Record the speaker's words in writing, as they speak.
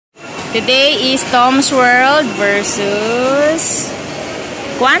Today is Tom's World versus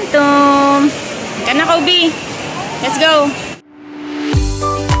Quantum. Kana Kobe. Let's go.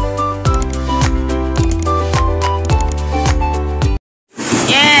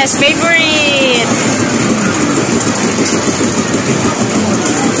 Yes, favorite.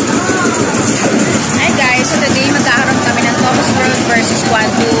 Hi guys, so today magkakaroon kami ng Tom's World versus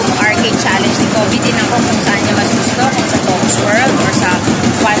Quantum Arcade Challenge ni Kobe. Tinan ko kung saan niya mas gusto, kung sa Tom's World or sa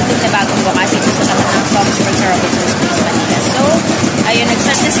Quantum na bagong bukas dito sa tapat ng Tom's World sa Robinson's Place, Manila. So, ayun,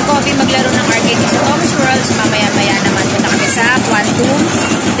 nag-start na si Kobe maglaro ng arcade sa Tom's World. So, mamaya-maya naman punta kami sa Quantum.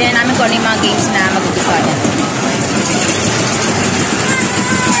 Tignan namin kung ano yung mga games na magugustuhan natin.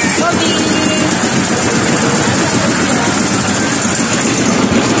 Kobe!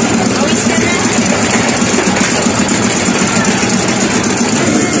 Always ka na.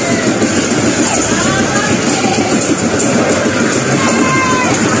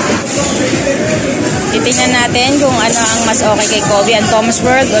 Titingnan natin kung ano ang mas okay kay Kobe, ang Tom's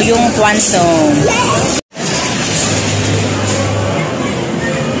World o yung Quantum.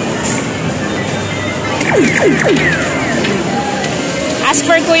 Ask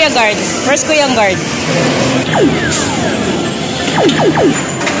for Kuya Guard. First Kuya Guard.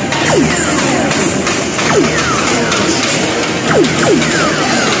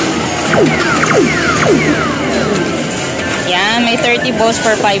 Yan, may 30 balls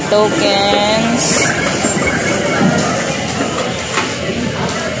for 5 tokens.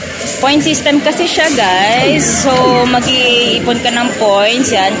 Point system kasi siya, guys. So, mag-iipon ka ng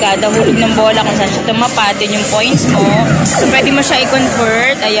points. Yan, kada hulog ng bola kung saan siya tumapat, yun yung points mo. So, pwede mo siya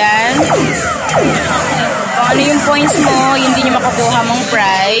i-convert. Ayan. Kung ano yung points mo, yun din yung makukuha mong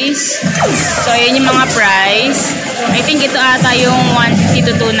prize. So, ayan yung mga prize. I think ito ata yung 150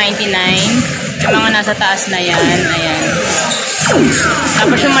 to 299. Yung mga nasa taas na yan. Ayan.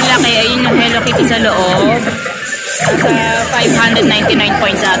 Tapos yung malaki, ayun yung Hello Kitty sa loob. Nasa 599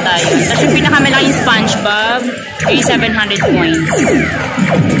 points ata yun. Tapos yung pinakamalaking SpongeBob, ay 700 points.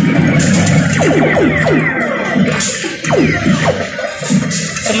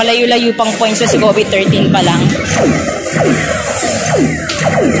 So malayo-layo pang points. So si Kobe 13 pa lang.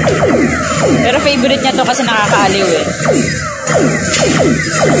 Pero favorite niya to kasi nakakaaliw eh.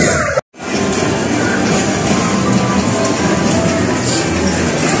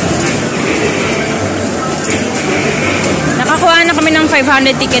 Nakakuha na kami ng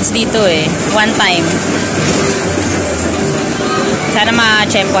 500 tickets dito eh. One time. Sana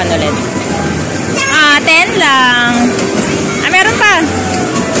ma-champion ulit. 10 lang. Meron pa.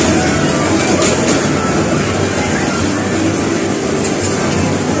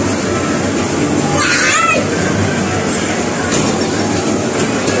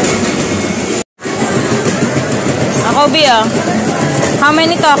 Kobe, oh. How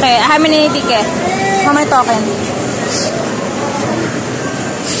many token? How many ticket? How many token?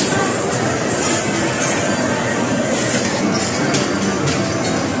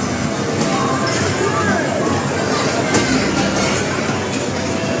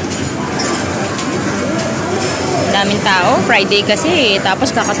 Daming tao. Friday kasi, tapos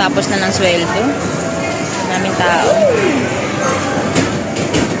kakatapos na ng sweldo. Daming tao.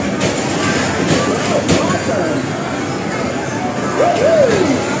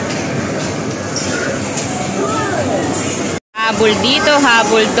 Habol dito,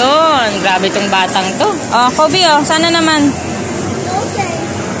 habol doon. Grabe tong batang to. Oh, Kobe, oh. Sana naman. Okay.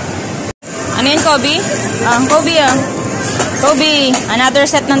 Ano yan, Kobe? Kobe, oh. Kobe, another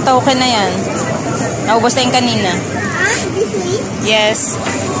set ng token na yan. Naubos na yung kanina. This week? Yes.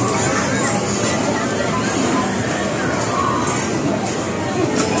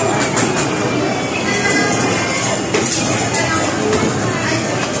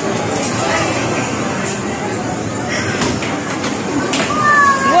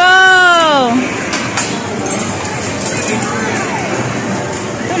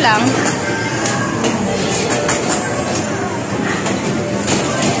 Lang.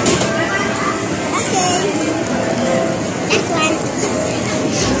 Okay. Next one.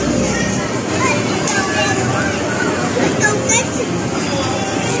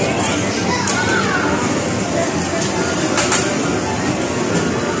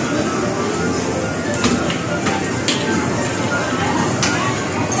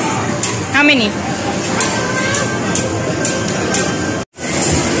 How many?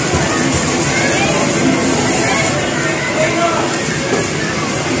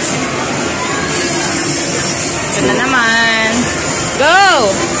 Na naman. Go!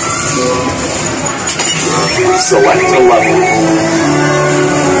 Select a level.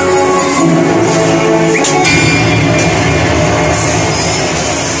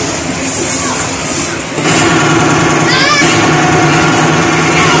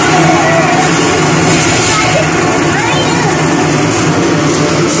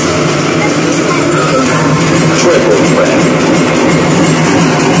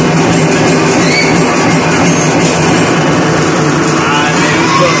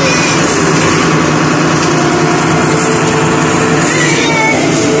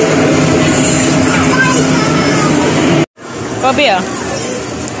 Kobe, ah.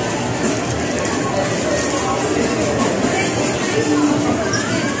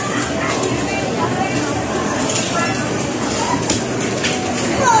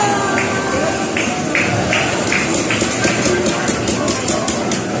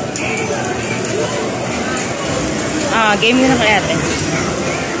 Game yun na kaya ate.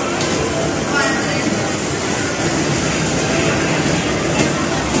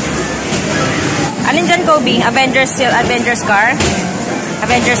 Alin dyan, Kobe? Avengers car?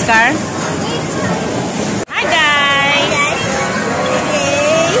 Avengers car? Hi, guys!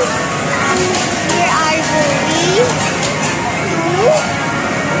 Okay. Here are going to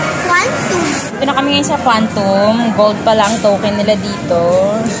Quantum. Ito na kami ngayon sa Quantum. Gold pa lang token nila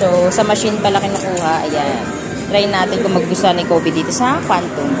dito. So, sa machine pala kinukuha. Ayan. Try natin kung magustuhan ni Kobe dito sa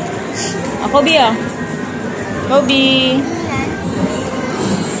Quantum. Kobe, ah. Kobe.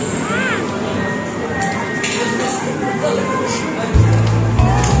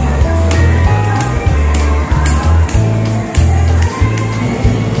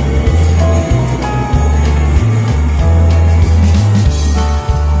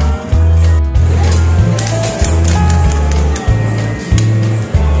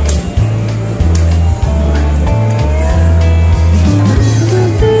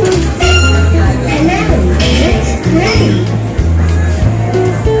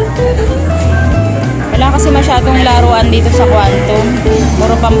 Wala kasi masyadong laruan dito sa Quantum.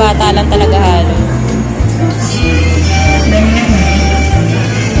 Puro pambata lang talaga halo.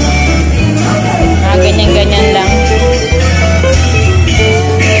 Ganyan-ganyan lang.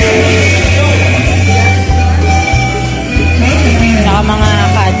 Saka mga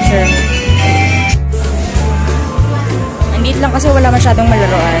catcher. Nandito lang kasi wala masyadong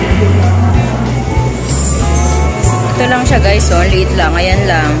malaruan. Ito lang siya guys, oh. Liit lang. Ayan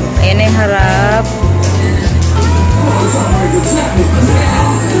lang. Ayan na yung harap.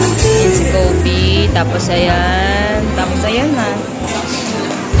 Ayan si Kobe. Tapos ayan. Tapos ayan na.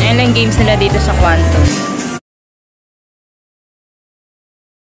 Ayan lang yung games nila dito sa Quantum.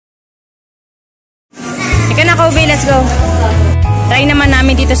 Ika na Kobe, let's go. Try naman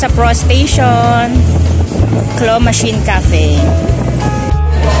namin dito sa Pro Station. Claw Machine Cafe.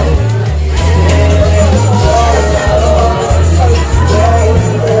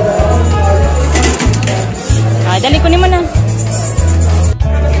 Dali ko naman na.